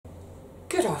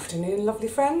Good afternoon, lovely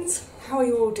friends. How are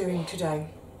you all doing today?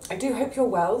 I do hope you're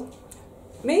well.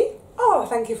 Me? Oh,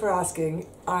 thank you for asking.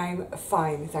 I'm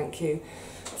fine, thank you.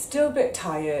 Still a bit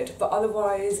tired, but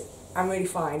otherwise I'm really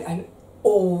fine, and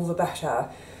all the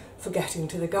better for getting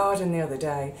to the garden the other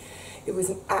day. It was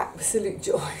an absolute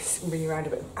joy, spinning around a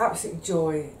bit, absolute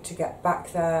joy to get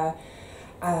back there,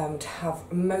 to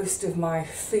have most of my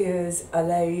fears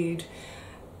allayed.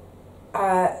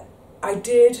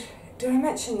 Did I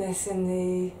mention this in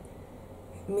the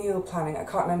meal planning? I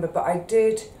can't remember, but I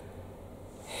did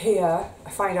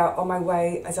find out on my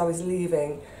way as I was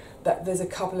leaving that there's a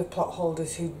couple of plot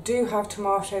holders who do have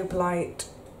tomato blight.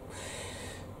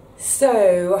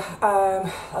 So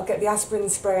I'll get the aspirin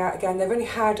spray out again. They've only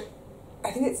had,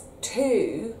 I think it's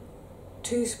two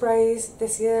sprays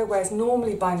this year, whereas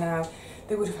normally by now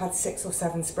they would have had 6 or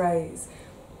 7 sprays.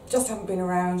 Just haven't been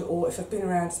around, or if I've been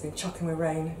around, it's been chucking with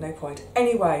rain, no point.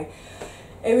 Anyway,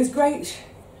 it was great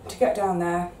to get down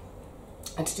there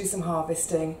and to do some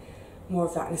harvesting. More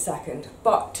of that in a second.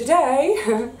 But today,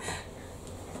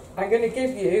 I'm going to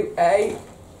give you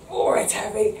it's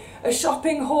heavy, a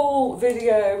shopping haul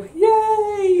video.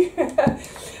 Yay!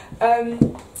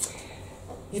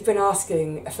 You've been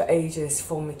asking for ages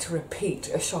for me to repeat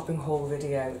a shopping haul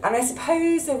video, and I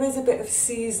suppose there is a bit of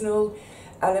seasonal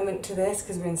element to this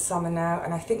because we're in summer now,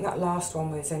 and I think that last one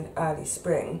was in early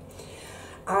spring.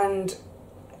 And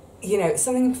you know, it's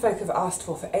something folk have asked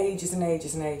for ages and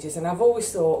ages and ages, and I've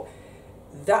always thought,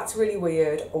 that's really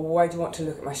weird, or why do you want to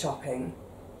look at my shopping?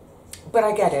 But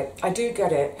I get it, I do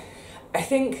get it. I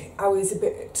think I was a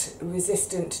bit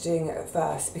resistant to doing it at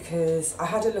first because I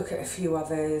had a look at a few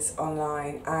others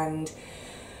online, and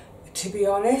to be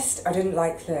honest, I didn't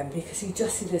like them because you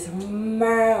just see this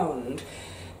mound.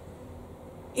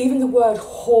 Even the word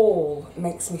haul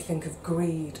makes me think of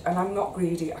greed, and I'm not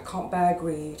greedy, I can't bear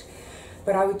greed.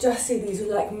 But I would just see these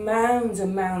like mounds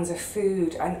and mounds of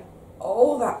food, and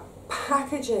all that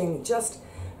packaging, just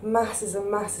masses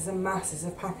and masses and masses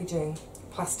of packaging,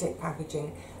 plastic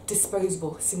packaging,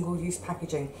 disposable, single-use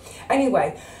packaging.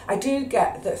 Anyway, I do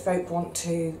get that folk want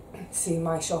to see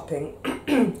my shopping,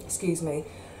 excuse me,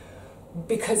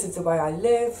 because of the way I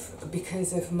live,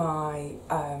 because of my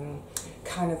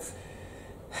kind of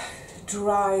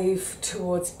drive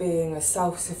towards being as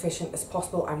self-sufficient as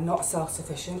possible. I'm not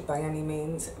self-sufficient by any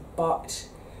means, but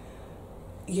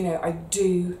you know, I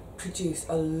do produce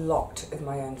a lot of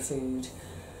my own food,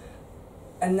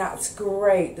 and that's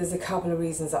great. There's a couple of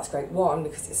reasons that's great. One,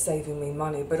 because it's saving me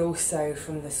money, but also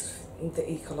from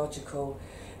the ecological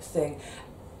thing.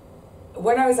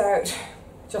 When I was out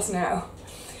just now,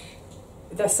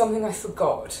 there's something I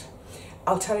forgot.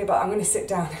 I'll tell you about. I'm going to sit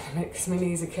down in a minute because my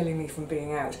knees are killing me from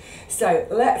being out. So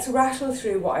let's rattle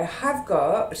through what I have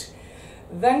got,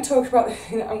 then talk about the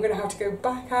thing that I'm going to have to go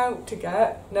back out to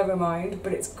get. Never mind,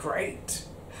 but it's great.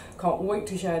 Can't wait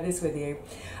to share this with you.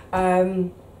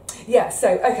 Yeah,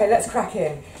 so, okay, let's crack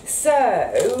in.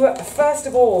 So, first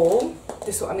of all,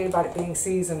 this is what I mean about it being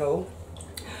seasonal.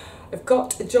 I've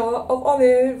got a jar of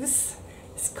olives.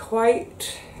 It's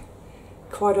quite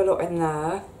a lot in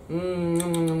there.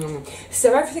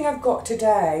 So everything I've got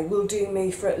today will do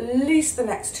me for at least the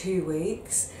next 2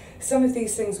 weeks. Some of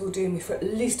these things will do me for at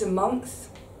least a month,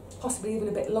 possibly even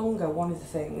a bit longer, one of the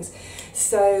things.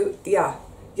 So yeah,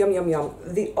 yum yum yum.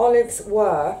 The olives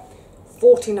were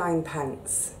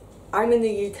 49p. I'm in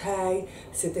the UK,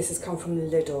 so this has come from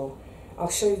Lidl. I'll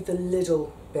show you the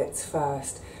Lidl bits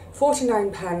first.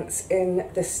 49p in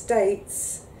the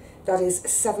States, that is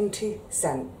 70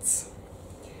 cents.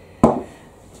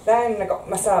 Then I got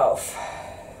myself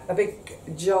a big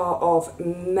jar of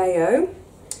mayo.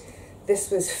 This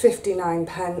was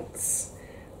 59p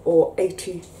or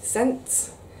 80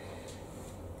 cents.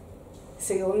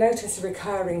 So you'll notice a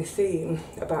recurring theme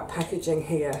about packaging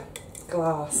here.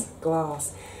 Glass,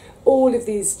 glass. All of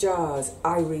these jars,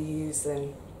 I reuse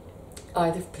them,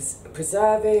 either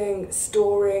preserving,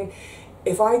 storing.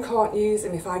 If I can't use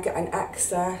them, if I get an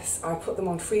excess, I put them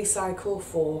on free cycle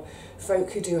for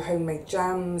folk who do homemade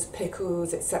jams,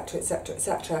 pickles, etc, etc,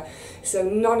 etc. So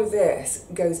none of this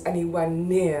goes anywhere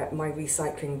near my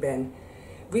recycling bin.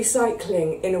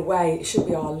 Recycling, in a way, should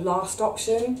be our last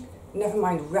option. Never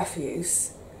mind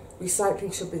refuse.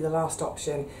 Recycling should be the last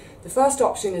option. The first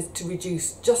option is to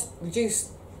reduce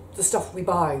the stuff we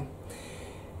buy.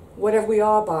 Whatever we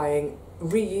are buying,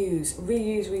 reuse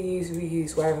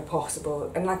wherever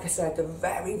possible. And like I said, the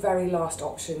very, very last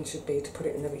option should be to put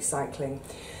it in the recycling.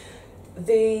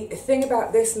 The thing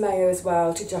about this mayo as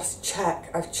well, to just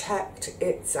check, I've checked,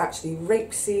 it's actually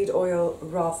rapeseed oil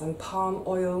rather than palm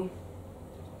oil.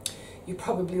 You're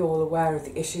probably all aware of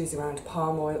the issues around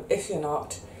palm oil. If you're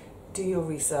not, do your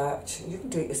research. You can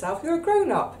do it yourself, you're a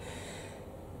grown-up.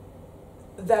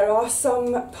 There are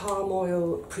some palm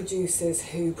oil producers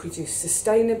who produce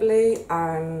sustainably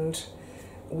and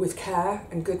with care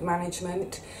and good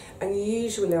management, and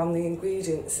usually on the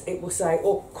ingredients it will say,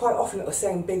 or quite often it will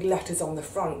say in big letters on the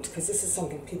front, because this is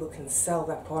something people can sell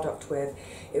their product with,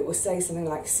 it will say something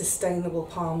like sustainable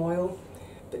palm oil,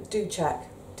 but do check.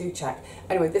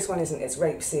 Anyway, this one isn't, it's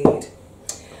rapeseed.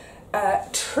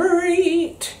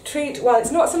 Treat, well,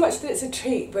 it's not so much that it's a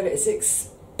treat, but it's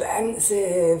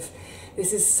expensive.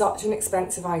 This is such an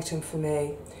expensive item for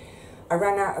me. I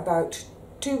ran out about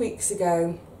 2 weeks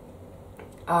ago,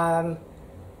 but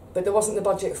there wasn't the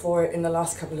budget for it in the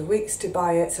last couple of weeks to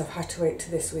buy it, so I've had to wait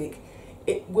to this week.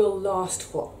 It will last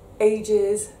for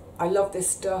ages. I love this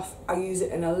stuff. I use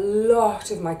it in a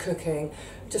lot of my cooking,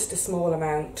 just a small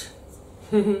amount.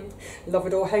 Love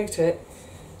it or hate it.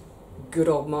 Good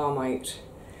old Marmite.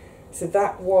 So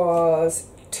that was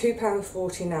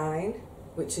 £2.49,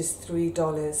 which is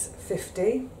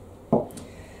 $3.50.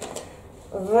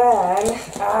 Then,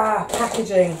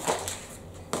 packaging.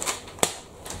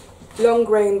 Long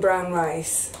grain brown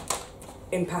rice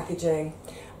in packaging.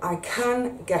 I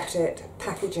can get it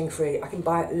packaging free. I can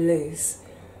buy it loose,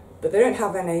 but they don't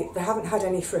have any. They haven't had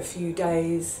any for a few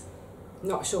days.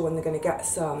 Not sure when they're going to get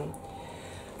some.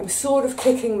 I'm sort of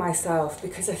kicking myself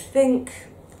because I think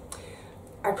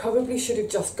I probably should have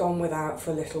just gone without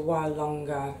for a little while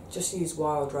longer. Just use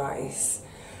wild rice.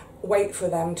 Wait for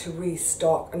them to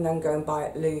restock and then go and buy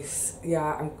it loose.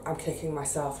 Yeah, I'm kicking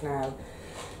myself now.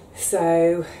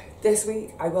 So this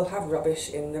week I will have rubbish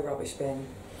in the rubbish bin.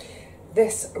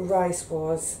 This rice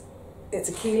it's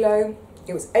a kilo.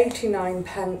 It was 89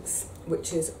 pence,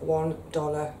 which is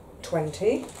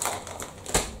 $1.20.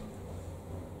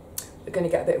 We're going to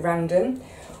get a bit random.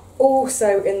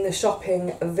 Also in the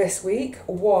shopping this week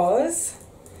was,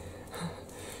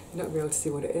 you're not going to be able to see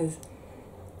what it is.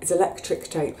 It's electric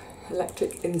tape,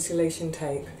 electric insulation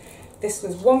tape. This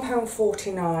was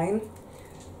 £1.49,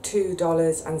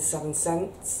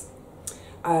 $2.07.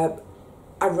 I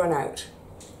run out.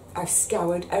 I've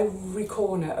scoured every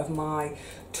corner of my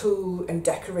tool and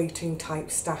decorating type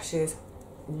stashes,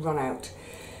 run out.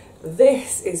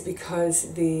 This is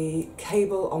because the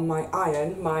cable on my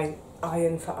iron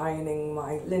for ironing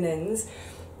my linens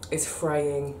is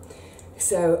fraying.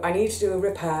 So I need to do a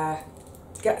repair,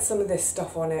 get some of this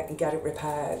stuff on it and get it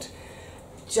repaired.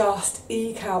 Just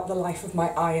eke out the life of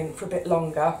my iron for a bit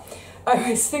longer.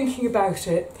 I was thinking about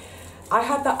it. I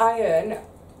had the iron,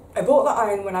 I bought the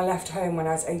iron when I left home when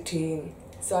I was 18.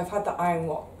 So I've had the iron,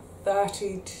 what,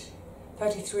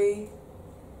 33,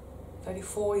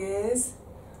 34 years?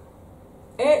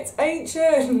 It's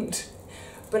ancient,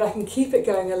 but I can keep it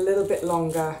going a little bit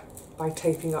longer by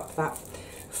taping up that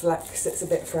flex that's a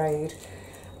bit frayed.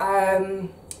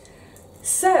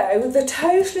 So the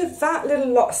total of that little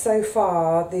lot so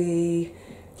far,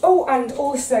 oh, and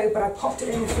also, but I popped it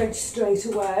in the fridge straight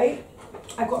away,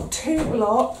 I've got two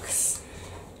blocks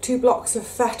of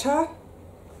feta.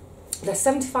 They're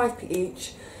 75p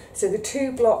each, so the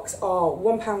two blocks are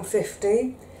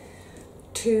 £1.50,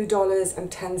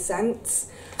 $2.10,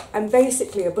 and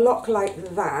basically a block like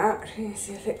that, you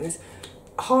see the thickness,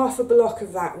 half a block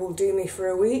of that will do me for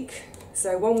a week.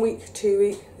 So 1 week, 2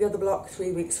 weeks, the other block,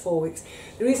 3 weeks, 4 weeks.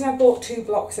 The reason I bought two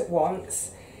blocks at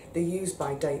once, the use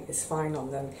by date is fine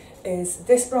on them, is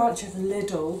this branch of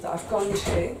Lidl that I've gone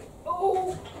to.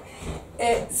 Oh,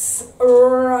 it's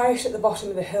right at the bottom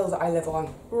of the hill that I live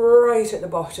on, right at the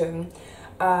bottom.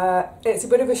 It's a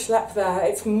bit of a schlep there.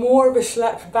 It's more of a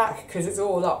schlep back because it's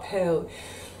all uphill.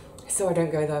 So I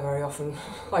don't go there very often.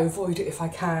 I avoid it if I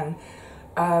can.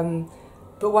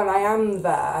 But when I am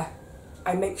there,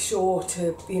 I make sure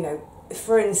to,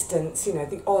 for instance,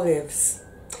 the olives.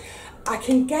 I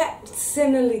can get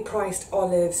similarly priced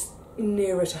olives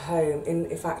nearer to home.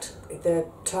 In fact, the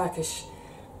Turkish,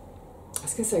 I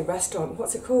was going to say restaurant,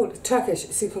 what's it called? Turkish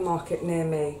supermarket near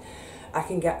me. I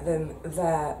can get them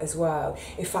there as well.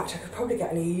 In fact, I could probably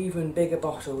get an even bigger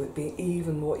bottle. It would be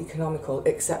even more economical,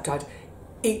 except I'd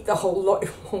eat the whole lot in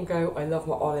one go. I love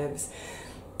my olives.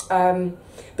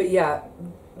 But yeah,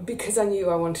 because I knew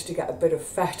I wanted to get a bit of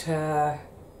feta,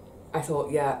 I thought,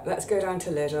 yeah, let's go down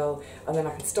to Lidl and then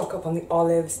I can stock up on the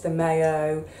olives, the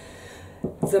mayo.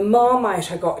 The Marmite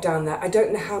I got down there, I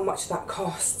don't know how much that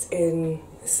costs in,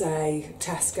 say,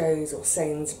 Tesco's or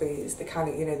Sainsbury's, the kind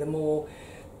of, the more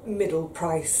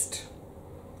middle-priced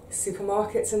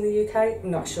supermarkets in the UK.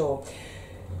 I'm not sure.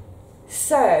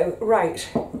 So, right,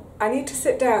 I need to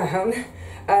sit down.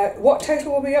 What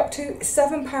total will we up to?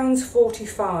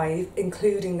 £7.45,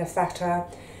 including the feta.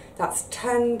 That's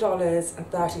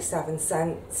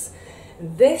 $10.37.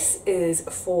 This is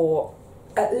for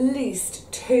at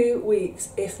least 2 weeks,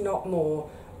 if not more,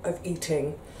 of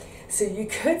eating. So you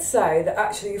could say that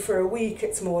actually for a week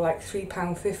it's more like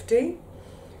 £3.50,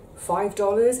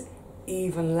 $5,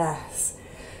 even less.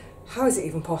 How is it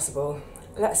even possible?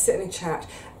 Let's sit in a chat.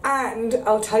 And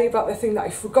I'll tell you about the thing that I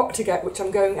forgot to get, which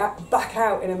I'm going back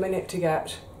out in a minute to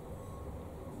get.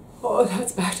 Oh,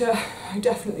 that's better. I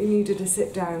definitely needed to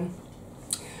sit down.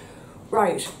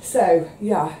 Right, so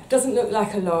yeah, doesn't look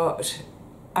like a lot.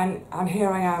 And here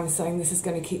I am saying this is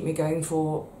going to keep me going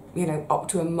for, you know, up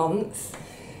to a month.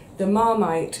 The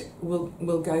Marmite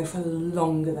will go for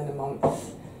longer than a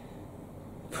month.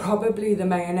 Probably the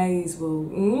mayonnaise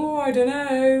will, I don't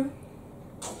know.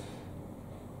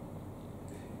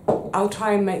 I'll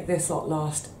try and make this lot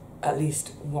last at least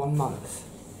 1 month.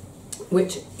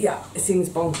 Which, yeah, it seems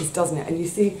bonkers, doesn't it? And you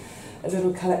see a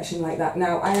little collection like that.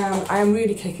 Now, I am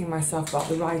really kicking myself about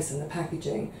the rice and the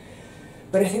packaging.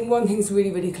 But I think one thing's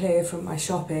really, really clear from my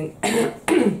shopping,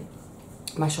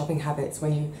 my shopping habits,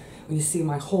 when you see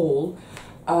my haul,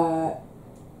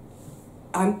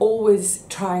 I'm always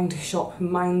trying to shop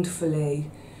mindfully,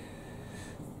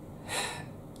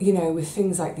 you know, with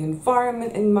things like the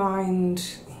environment in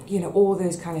mind, you know, all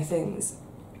those kind of things.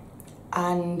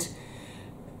 And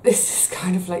this is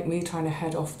kind of like me trying to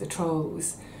head off the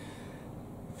trolls.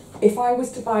 If I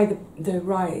was to buy the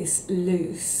rice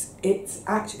loose, it's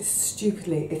actually,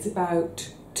 stupidly, it's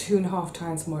about 2.5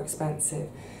 times more expensive.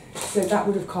 So that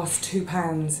would have cost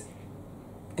 £2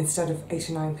 instead of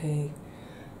 89p.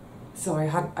 Sorry,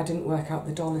 I didn't work out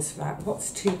the dollars for that.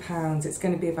 What's £2? It's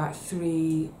going to be about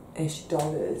 $3-ish.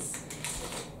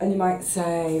 And you might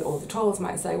say, or the trolls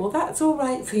might say, well, that's all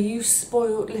right for you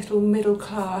spoiled little middle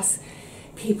class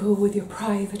people with your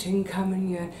private income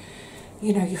and your,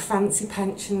 you know, your fancy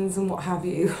pensions and what have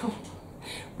you.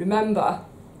 Remember,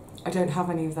 I don't have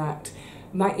any of that.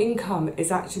 My income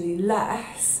is actually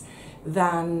less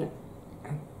than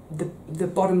the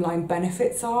bottom line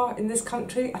benefits are in this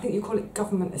country. I think you call it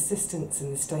government assistance in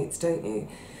the States, don't you?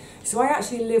 So I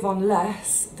actually live on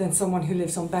less than someone who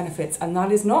lives on benefits, and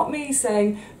that is not me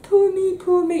saying, poor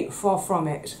me, far from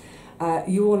it.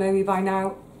 You all know me by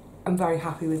now. I'm very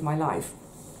happy with my life.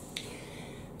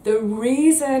 The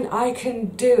reason I can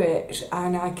do it,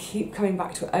 and I keep coming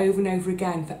back to it over and over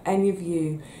again for any of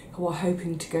you who are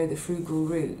hoping to go the frugal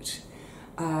route,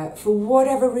 for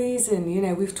whatever reason, you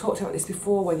know, we've talked about this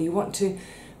before, whether you want to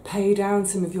pay down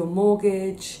some of your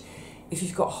mortgage, if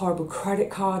you've got horrible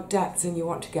credit card debts and you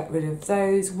want to get rid of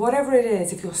those, whatever it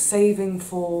is, if you're saving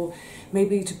for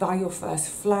maybe to buy your first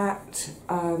flat,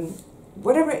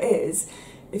 whatever it is,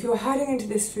 if you're heading into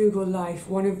this frugal life,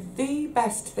 one of the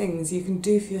best things you can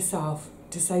do for yourself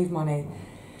to save money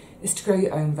is to grow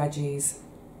your own veggies.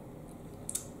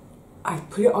 I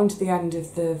put it onto the end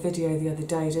of the video the other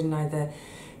day, didn't I?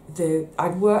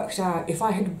 I'd worked out if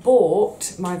I had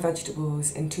bought my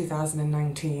vegetables in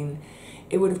 2019,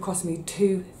 it would have cost me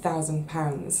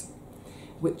 £2,000,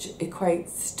 which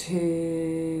equates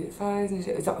to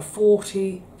it's like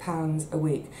 £40 a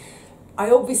week. I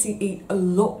obviously eat a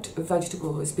lot of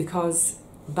vegetables because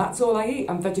that's all I eat.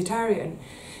 I'm vegetarian.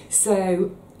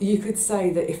 So you could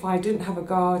say that if I didn't have a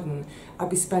garden, I'd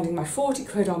be spending my 40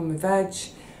 quid on my veg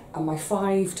and my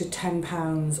 £5 to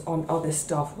 £10 on other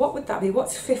stuff. What would that be?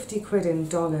 What's 50 quid in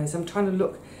dollars? I'm trying to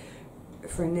look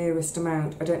for a nearest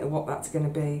amount. I don't know what that's going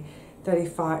to be.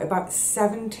 35, about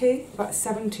 70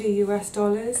 US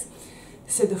dollars.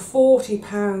 So the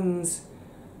 £40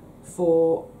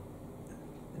 for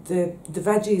the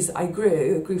veggies I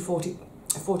grew 40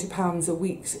 pounds a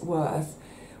week's worth.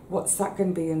 What's that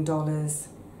going to be in dollars?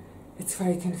 It's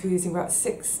very confusing. About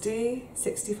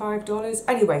 $65.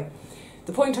 Anyway,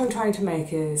 the point I'm trying to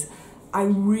make is I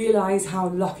realise how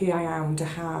lucky I am to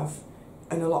have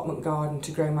an allotment garden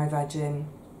to grow my veg in.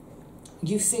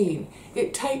 You've seen,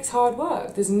 it takes hard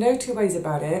work. There's no two ways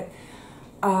about it.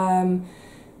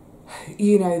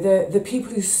 You know, the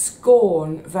people who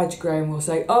scorn veg growing will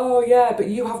say, oh yeah, but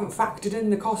you haven't factored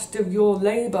in the cost of your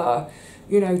labour,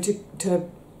 you know, to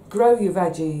grow your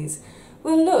veggies.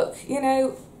 Well, look, you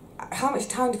know, how much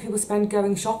time do people spend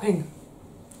going shopping?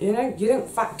 You know, you don't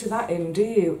factor that in, do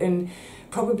you?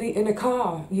 Probably in a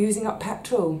car, using up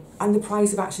petrol and the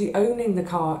price of actually owning the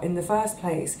car in the first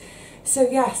place. So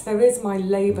yes, there is my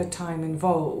labour time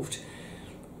involved.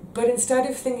 But instead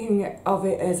of thinking of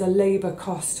it as a labour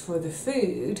cost for the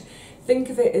food, think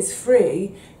of it as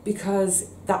free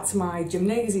because that's my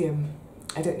gymnasium.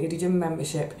 I don't need a gym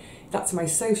membership. That's my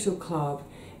social club.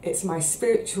 It's my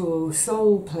spiritual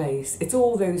soul place. It's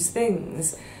all those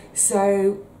things.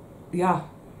 So, yeah,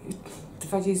 the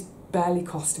veggies barely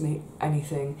cost me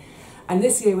anything. And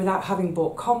this year, without having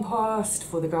bought compost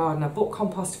for the garden, I bought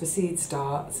compost for seed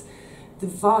starts. The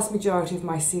vast majority of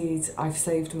my seeds I've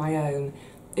saved my own.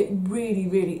 It really,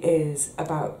 really is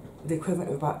about the equivalent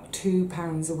of about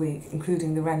 £2 a week,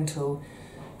 including the rental,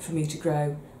 for me to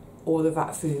grow all of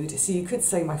that food. So you could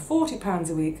say my £40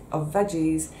 a week of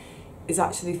veggies is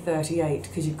actually 38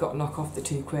 because you've got to knock off the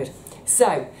 £2.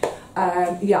 So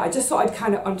yeah, I just thought I'd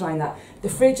kind of underline that. The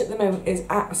fridge at the moment is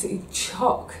absolutely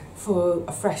chock full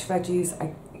of fresh veggies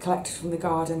I collected from the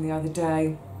garden the other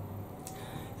day.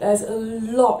 There's a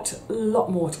lot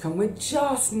more to come. We're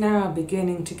just now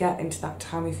beginning to get into that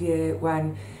time of year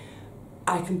when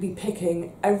I can be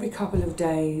picking every couple of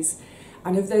days,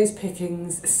 and of those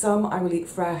pickings, some I will eat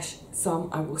fresh, some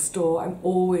I will store. I'm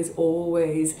always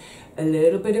a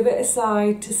little bit of it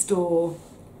aside to store.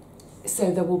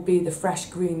 So there will be the fresh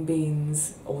green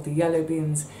beans or the yellow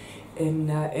beans in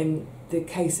the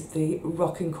case of the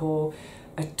rocking core,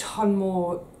 a ton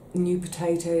more new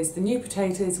potatoes. The new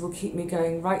potatoes will keep me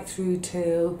going right through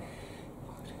till,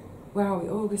 wow,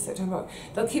 August, September.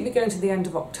 They'll keep me going to the end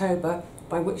of October,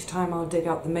 by which time I'll dig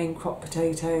out the main crop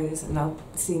potatoes and they'll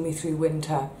see me through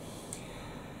winter.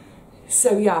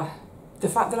 So yeah, the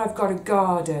fact that I've got a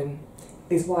garden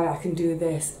is why I can do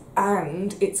this,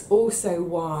 and it's also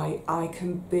why I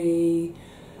can be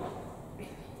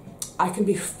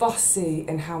fussy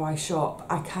in how I shop.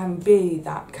 I can be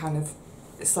that kind of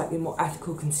slightly more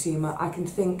ethical consumer. I can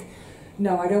think,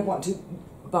 no, I don't want to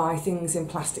buy things in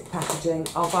plastic packaging.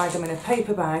 I'll buy them in a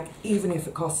paper bag, even if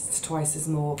it costs twice as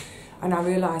more. And I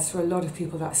realise for a lot of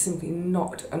people that's simply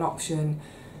not an option,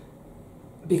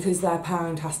 because their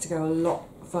pound has to go a lot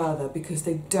further because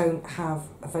they don't have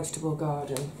a vegetable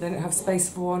garden. They don't have space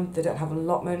for one, they don't have an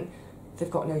allotment, they've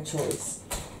got no choice.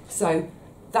 So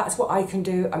that's what I can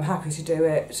do. I'm happy to do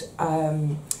it.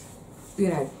 You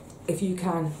know, if you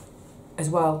can as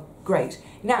well, great.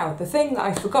 Now, the thing that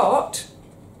I forgot,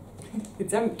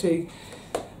 it's empty,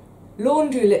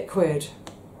 laundry liquid.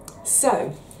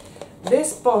 So,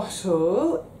 this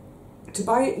bottle, to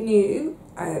buy it new,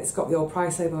 it's got the old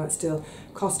price label on it still,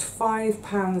 cost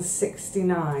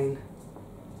 £5.69,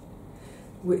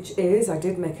 which is, I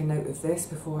did make a note of this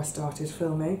before I started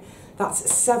filming, that's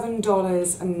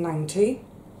 $7.90.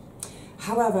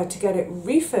 However, to get it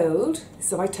refilled,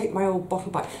 so I take my old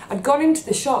bottle back. I'd gone into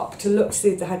the shop to look to see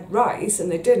if they had rice,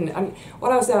 and they didn't. And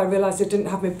while I was there, I realised I didn't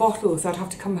have my bottle, so I'd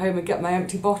have to come home and get my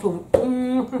empty bottle.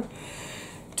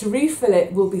 To refill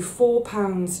it will be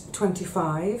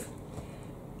 £4.25.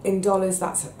 In dollars,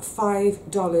 that's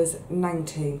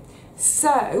 $5.90.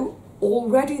 So,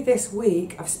 already this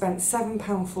week, I've spent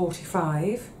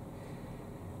 £7.45.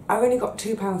 I've only got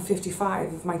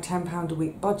 £2.55 of my £10 a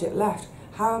week budget left.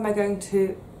 How am I going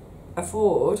to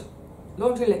afford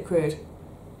laundry liquid?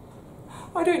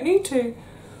 I don't need to.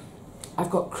 I've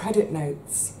got credit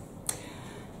notes.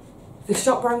 The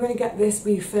shop where I'm going to get this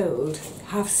refilled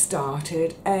have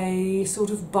started a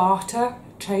sort of barter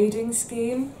trading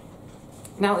scheme.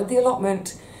 Now at the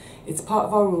allotment, it's part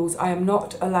of our rules, I am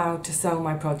not allowed to sell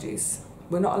my produce.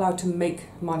 We're not allowed to make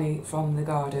money from the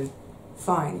garden.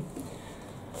 Fine.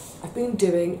 I've been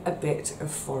doing a bit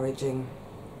of foraging.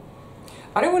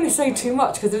 I don't want to say too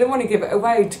much because I don't want to give it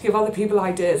away to give other people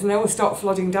ideas, and they will start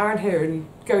flooding down here and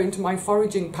go into my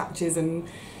foraging patches and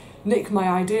nick my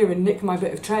idea and nick my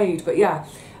bit of trade. But yeah,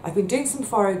 I've been doing some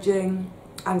foraging,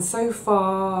 and so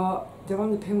far they're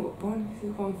on the pin.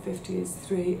 150 is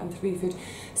 3 and 350.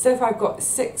 So far I've got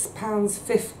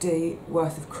 £6.50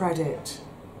 worth of credit.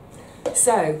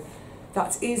 So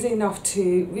that's easy enough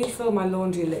to refill my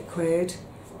laundry liquid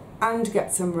and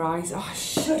get some rice. Oh, I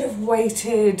should have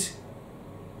waited.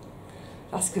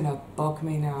 That's going to bug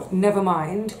me now. Never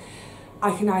mind.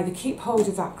 I can either keep hold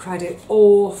of that credit,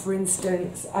 or, for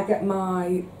instance, I get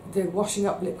the washing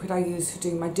up liquid I use for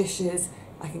doing my dishes,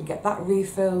 I can get that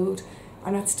refilled,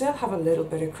 and I'd still have a little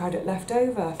bit of credit left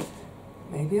over.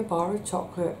 Maybe a bar of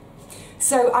chocolate.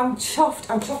 So I'm chuffed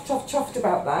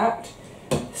about that.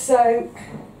 So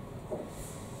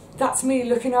that's me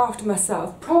looking after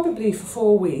myself, probably for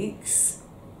 4 weeks.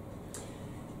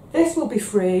 This will be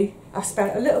free. I've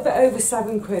spent a little bit over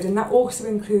 £7, and that also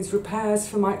includes repairs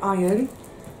for my iron.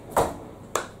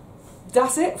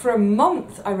 That's it for a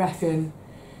month, I reckon.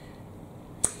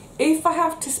 If I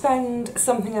have to spend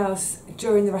something else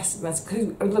during the rest of the month,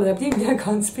 I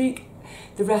can't speak,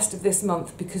 the rest of this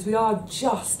month, because we are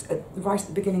just right at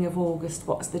the beginning of August.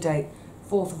 What's the date?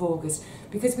 4th of August.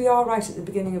 Because we are right at the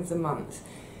beginning of the month.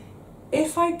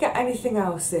 If I get anything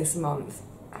else this month,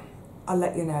 I'll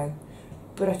let you know.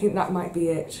 But I think that might be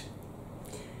it.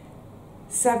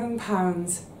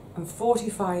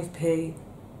 £7.45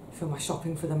 for my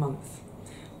shopping for the month.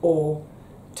 or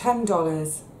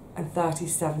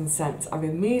 $10.37. I've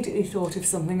immediately thought of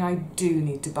something I do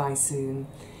need to buy soon.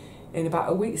 In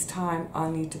about a week's time,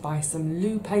 I'll need to buy some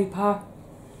loo paper.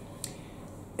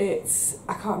 It's,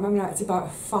 I can't remember now, it's about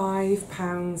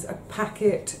 £5 a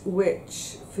packet,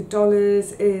 which for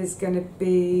dollars is going to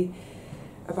be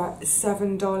about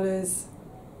 $7.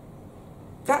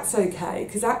 That's okay,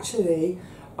 because actually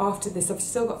after this I've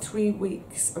still got 3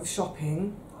 weeks of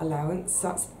shopping allowance.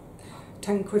 That's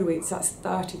 10 quid a week, so that's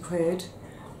 30 quid.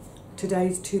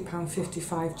 Today's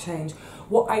 £2.55 change.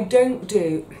 What I don't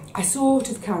do, I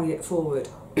sort of carry it forward.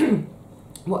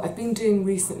 What I've been doing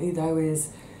recently though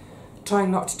is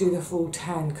trying not to do the full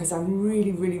 10, because I'm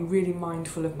really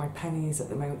mindful of my pennies at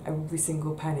the moment, every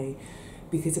single penny,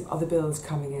 because of other bills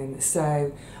coming in.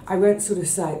 So I won't sort of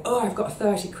say, oh, I've got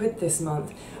 30 quid this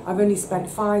month, I've only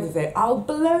spent 5 of it, I'll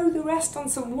blow the rest on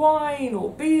some wine or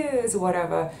beers or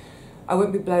whatever. I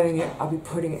won't be blowing it, I'll be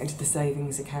putting it into the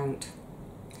savings account.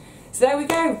 So there we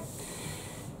go.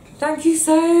 Thank you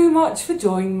so much for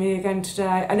joining me again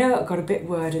today. I know I got a bit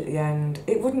wordy at the end.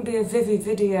 It wouldn't be a Vivi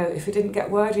video if it didn't get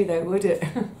wordy though, would it?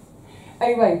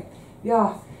 Anyway,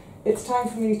 yeah, it's time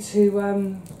for me to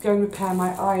go and repair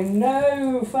my eye.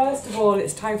 No, first of all,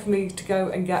 it's time for me to go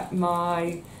and get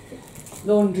my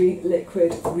laundry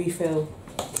liquid refill.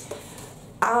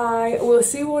 I will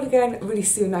see you all again really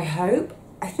soon, I hope.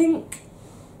 I think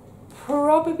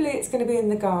probably it's going to be in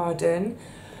the garden.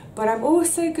 But I'm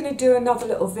also going to do another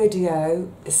little video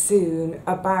soon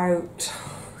about,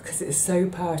 because it's so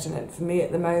pertinent for me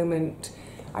at the moment,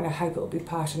 and I hope it'll be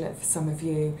pertinent for some of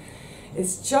you.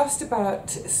 It's just about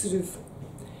sort of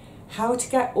how to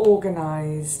get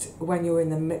organised when you're in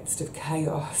the midst of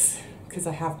chaos, because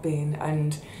I have been,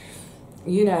 and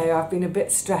you know, I've been a bit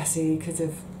stressy because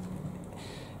of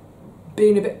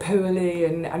being a bit poorly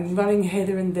and running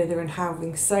hither and thither and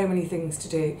having so many things to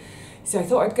do. So I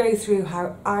thought I'd go through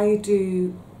how I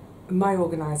do my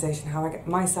organisation, how I get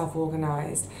myself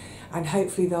organised, and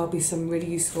hopefully there'll be some really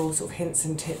useful sort of hints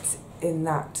and tips in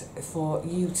that for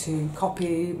you to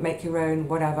copy, make your own,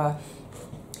 whatever.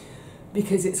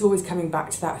 Because it's always coming back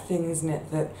to that thing, isn't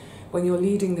it, that when you're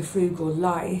leading the frugal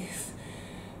life,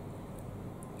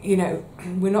 you know,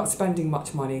 we're not spending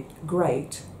much money,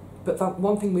 great, but the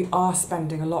one thing we are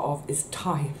spending a lot of is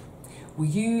time. We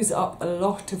use up a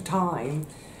lot of time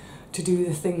to do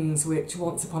the things which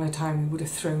once upon a time we would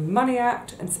have thrown money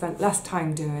at and spent less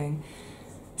time doing.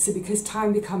 So because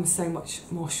time becomes so much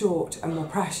more short and more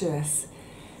precious,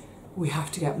 we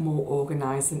have to get more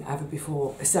organised than ever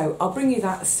before. So I'll bring you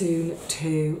that soon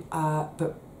too,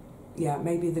 but yeah,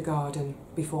 maybe the garden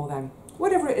before then.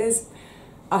 Whatever it is,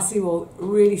 I'll see you all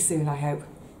really soon, I hope.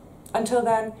 Until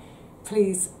then,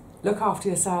 please look after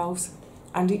yourselves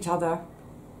and each other.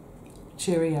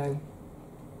 Cheerio.